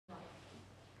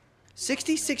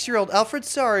66-year-old Alfred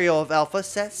Saario of Alpha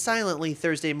sat silently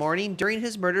Thursday morning during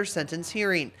his murder sentence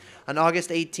hearing. On August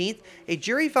 18th, a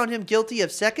jury found him guilty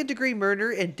of second-degree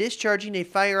murder and discharging a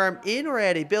firearm in or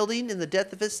at a building in the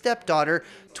death of his stepdaughter,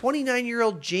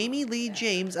 29-year-old Jamie Lee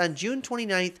James, on June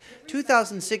 29,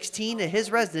 2016 at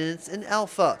his residence in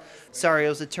Alpha.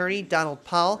 Saario's attorney, Donald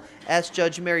Powell, asked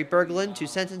Judge Mary Berglund to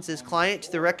sentence his client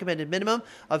to the recommended minimum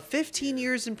of 15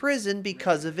 years in prison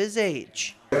because of his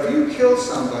age. If you kill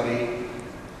somebody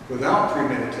without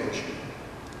premeditation,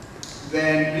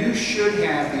 then you should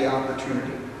have the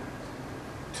opportunity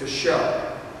to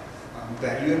show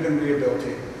that you have been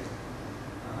rehabilitated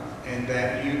and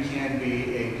that you can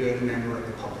be a good member of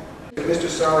the public. If Mr.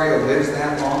 Saario lives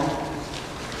that long,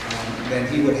 then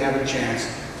he would have a chance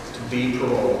to be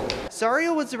paroled.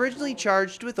 Saario was originally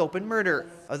charged with open murder.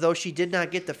 Although she did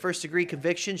not get the first-degree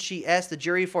conviction she asked the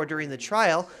jury for during the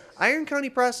trial, Iron County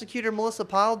prosecutor Melissa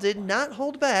Powell did not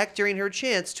hold back during her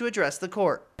chance to address the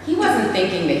court. He wasn't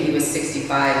thinking that he was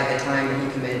 65 at the time that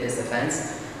he committed his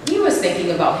offense. He was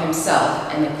thinking about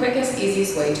himself and the quickest,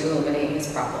 easiest way to eliminate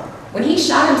his problem. When he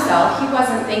shot himself, he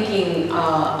wasn't thinking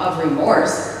of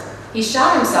remorse. He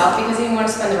shot himself because he didn't want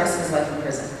to spend the rest of his life in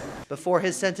prison. Before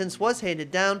his sentence was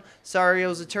handed down,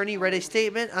 Saario's attorney read a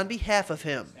statement on behalf of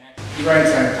him. He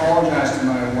writes, "I apologize to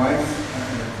my wife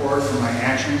and the court for my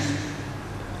actions.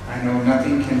 I know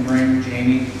nothing can bring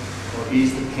Jamie or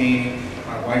ease the pain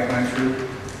my wife went through.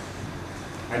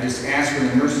 I just ask for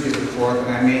the mercy of the court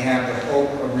that I may have the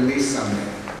hope of release someday."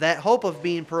 That hope of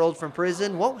being paroled from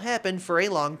prison won't happen for a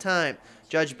long time.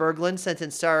 Judge Berglund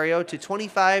sentenced Saario to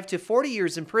 25 to 40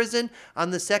 years in prison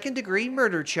on the second-degree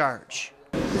murder charge.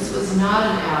 This was not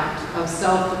an act of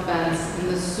self-defense, and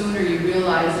the sooner you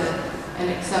realize it and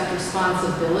accept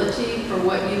responsibility for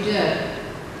what you did,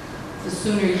 the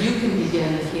sooner you can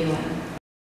begin the healing.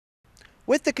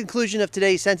 With the conclusion of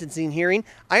today's sentencing hearing,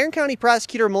 Iron County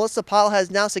prosecutor Melissa Powell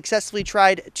has now successfully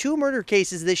tried 2 murder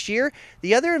cases this year,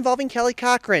 the other involving Kelly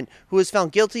Cochran, who was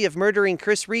found guilty of murdering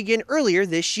Chris Regan earlier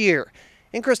this year.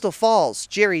 In Crystal Falls,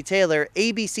 Jerry Taylor,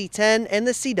 ABC 10 and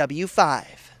the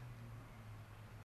CW5.